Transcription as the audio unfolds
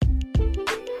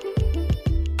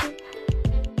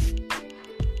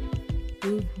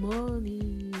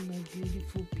morning, my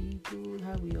beautiful people.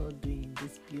 How we all doing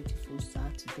this beautiful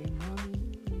Saturday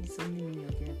morning? It's only me,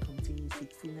 your girl, Continue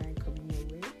 69 coming your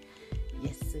way.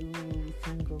 Yes, so we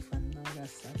thank God for another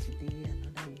Saturday,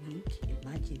 another week.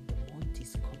 Imagine the month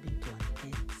is coming to an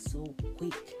end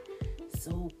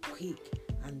so quick,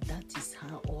 and that is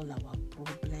how all our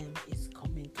problem is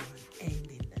coming to an end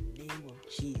in the name of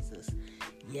Jesus.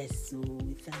 Yes, so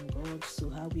we thank God. So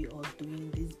how we all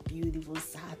doing this beautiful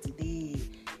Saturday?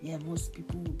 Yeah, most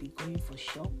people will be going for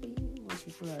shopping. Most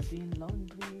people are doing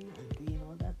laundry and doing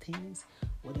other things.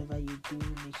 Whatever you do,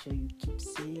 make sure you keep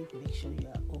safe. Make sure you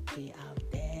are okay out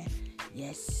there.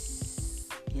 Yes,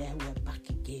 yeah, we're back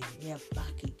again. We are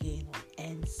back again on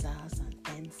NSAS and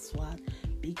NSWAT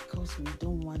because we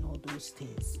don't want all those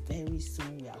things. Very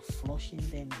soon we are flushing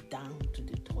them down to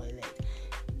the toilet.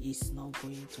 It's not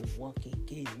going to work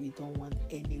again. We don't want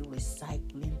any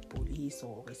recycling police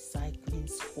or recycling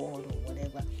squad or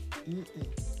whatever.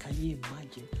 Can you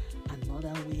imagine?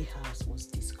 Another warehouse was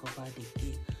discovered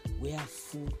again where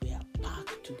food were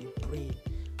packed to the brim.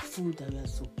 Food that we are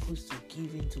supposed to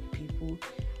give into people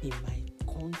in my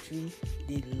country,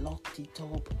 they locked it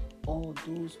up. All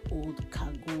those old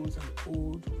cargoes and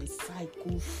old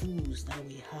recycled foods that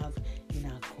we have in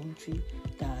our country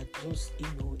that are just,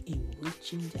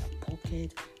 enriching their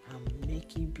pocket and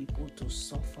making people to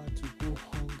suffer, to go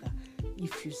hunger.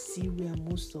 If you see where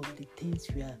most of the things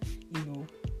we are,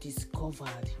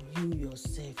 discovered, you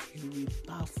yourself, you will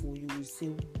baffle, you will say,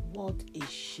 what a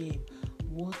shame,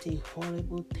 what a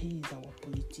horrible thing our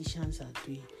politicians are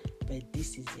doing. But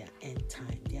this is their end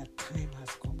time. Their time has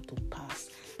come to pass,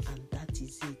 and that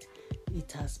is it.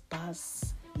 It has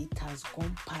passed. It has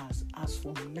gone past. As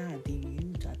from now, the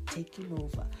youth are taking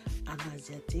over, and as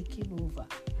they are taking over,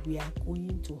 we are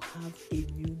going to have a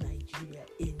new Nigeria,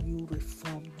 a new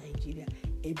reformed Nigeria,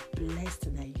 a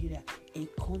blessed Nigeria, a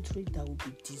country that will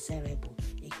be desirable,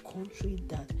 a country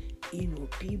that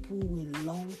people will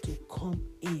long to come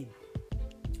in.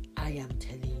 I am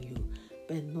telling you.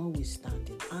 But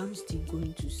notwithstanding, I'm still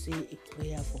going to say a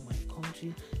prayer for my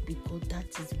country because that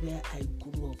is where I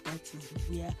grew up. That is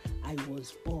where I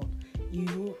was born.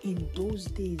 In those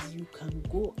days, you can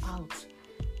go out,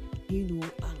 and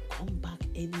come back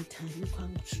anytime. You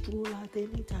can stroll out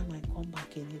anytime and come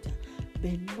back anytime.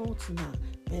 But not now.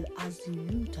 But as the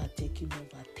youth are taking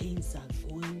over, things are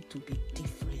going to be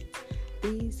different.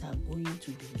 Things are going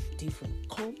to be different.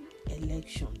 Come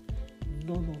election,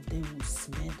 none of them will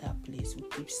smell that place. We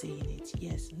keep saying it.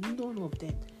 Yes, none of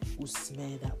them will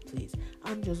smell that place.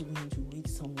 I'm just going to read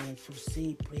somewhere to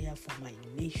say a prayer for my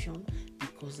nation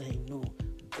because I know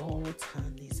God's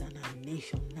hand is on our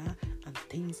nation now and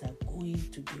things are going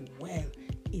to be well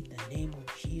in the name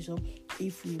of Jesus.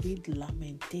 If you read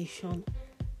Lamentation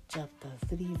chapter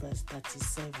 3 verse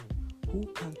 37, who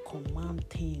can command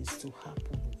things to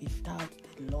happen without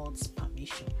the Lord's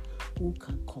permission? Who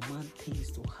can command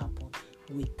things to happen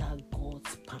without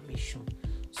God's permission?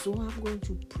 So I'm going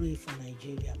to pray for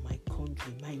Nigeria, my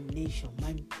country, my nation,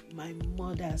 my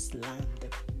mother's land.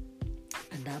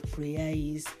 And that prayer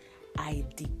is, I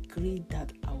decree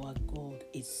that our God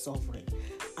is sovereign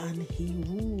and he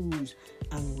rules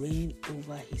and reigns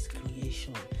over his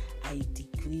creation. I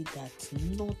decree that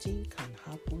nothing can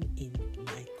happen in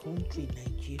my country,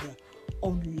 Nigeria,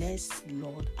 unless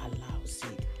Lord allows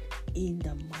it. In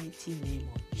the mighty name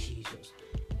of Jesus.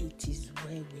 It is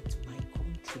well with my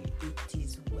country. It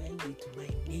is well with my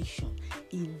nation.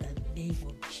 In the name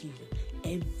of Jesus.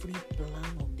 Every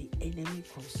plan of the enemy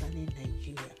concerning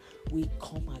Nigeria, we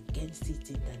come against it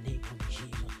in the name of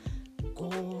Jesus.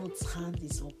 God's hand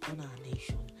is upon our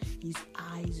nation. His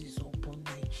eyes is upon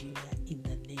Nigeria in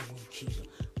the name of Jesus.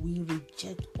 We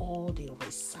reject all the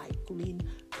recycling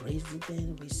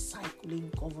president,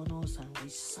 recycling governors, and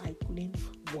recycling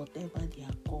whatever they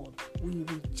are called. We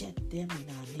reject them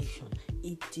in our nation.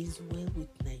 It is well with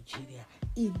Nigeria.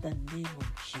 In the name of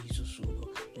Jesus, O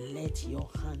Lord, let your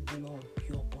hand, Lord,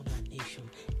 be upon our nation.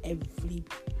 Every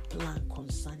plan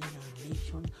concerning our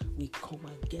nation, we come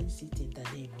against it in the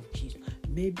name of Jesus.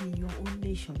 Maybe in your own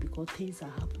nation, because things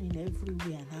are happening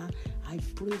everywhere now. I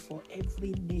pray for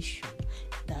every nation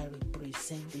that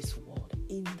represents this world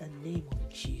in the name of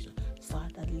Jesus.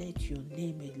 Father, let your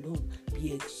name alone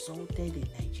be exalted in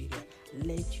Nigeria.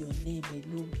 Let your name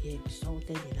alone be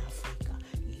exalted in Africa.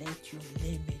 Let your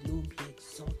name alone be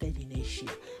exalted in Asia.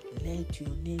 Let your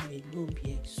name alone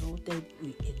be exalted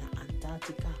in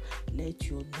Antarctica. Let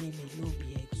your name alone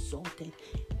be exalted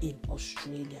in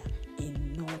Australia,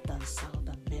 in North and South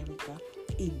America,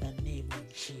 in the name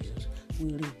of Jesus.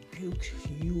 We rebuke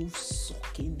you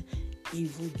sucking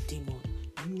evil demon,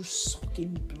 You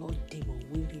sucking blood demon,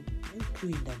 we rebuke you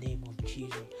in the name of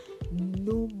Jesus.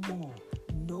 No more,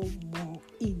 no more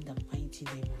in the mighty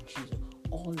name of Jesus.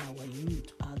 All our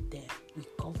youth out there, we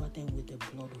cover them with the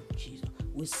blood of Jesus.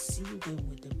 We seal them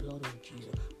with the blood of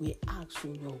Jesus. We ask,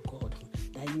 oh Lord God,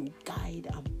 that you guide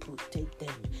and protect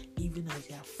them even as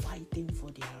they are fighting for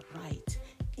their right.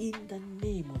 In the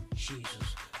name of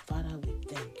Jesus. Father, we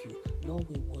thank you. Lord,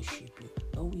 we worship you.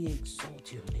 Lord, we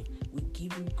exalt your name. We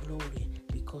give you glory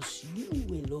because you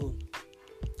alone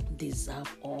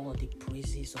deserve all the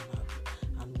praises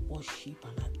and worship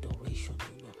and adoration,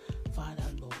 oh Lord. Father,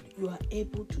 Lord, you are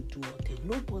able to do all things.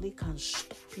 Nobody can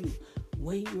stop you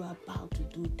when you are about to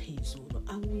do things, oh Lord.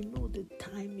 And we know the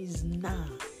time is now.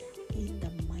 In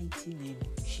the mighty name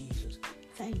of Jesus.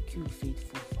 Thank you,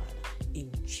 faithful Father.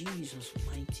 In Jesus'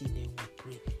 mighty name we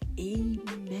pray.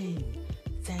 Amen.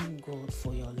 Thank God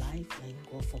for your life.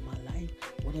 Thank God for my life.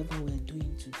 Whatever we're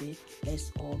doing today,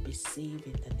 let's all be saved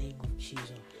in the name of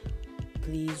Jesus.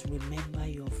 Please remember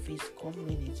your face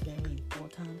covering is very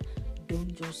important.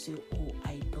 Don't just say, oh,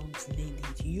 I don't need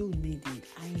it. You need it.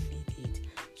 I need it.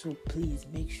 So please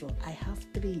make sure. I have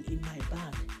 3 in my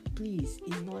bag. Please,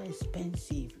 it's not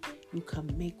expensive. You can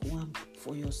make one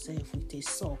for yourself with a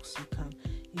socks. You can,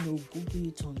 Google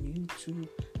it on YouTube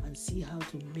and see how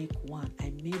to make one.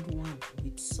 I made one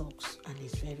with socks and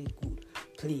it's very good.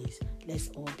 Please, let's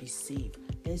all be safe.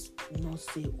 Let's not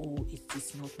say, oh, it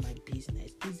is not my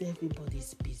business. It's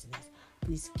everybody's business.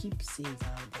 Please keep safe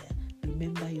out there.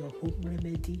 Remember your home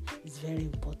remedy is very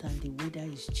important. The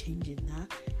weather is changing now.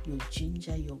 Your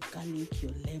ginger, your garlic,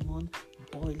 your lemon,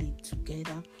 boil it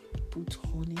together. Put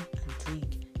honey and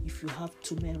drink. If you have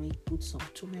turmeric, put some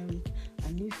turmeric.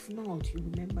 And if not, you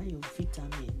remember your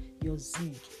vitamin, your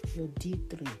zinc, your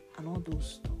D3, and all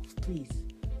those stuff. Please,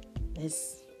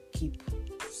 let's keep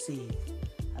safe.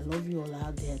 I love you all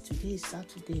out there. Today is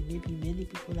Saturday. Maybe many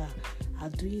people are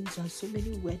doing so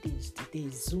many weddings today.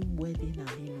 Zoom wedding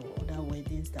and other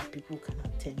weddings that people can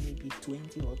attend, maybe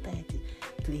 20 or 30.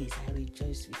 Please, I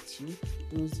rejoice with you.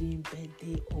 Those doing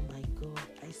birthday, oh my God,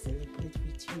 I celebrate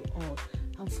with you all.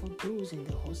 And for those in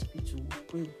the hospital, we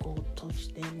pray God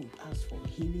touch them. We ask for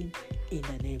healing in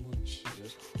the name of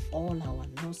Jesus. All our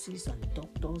nurses and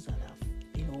doctors that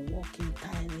are working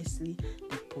tirelessly,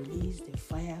 the police, the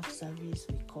fire service,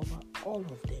 we cover all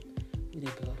of them with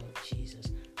the blood of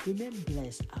Jesus. Remain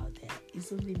blessed out there.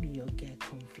 It's only me, your girl,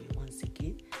 Comfy, once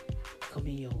again,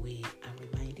 coming your way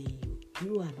and reminding you,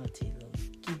 you are not alone.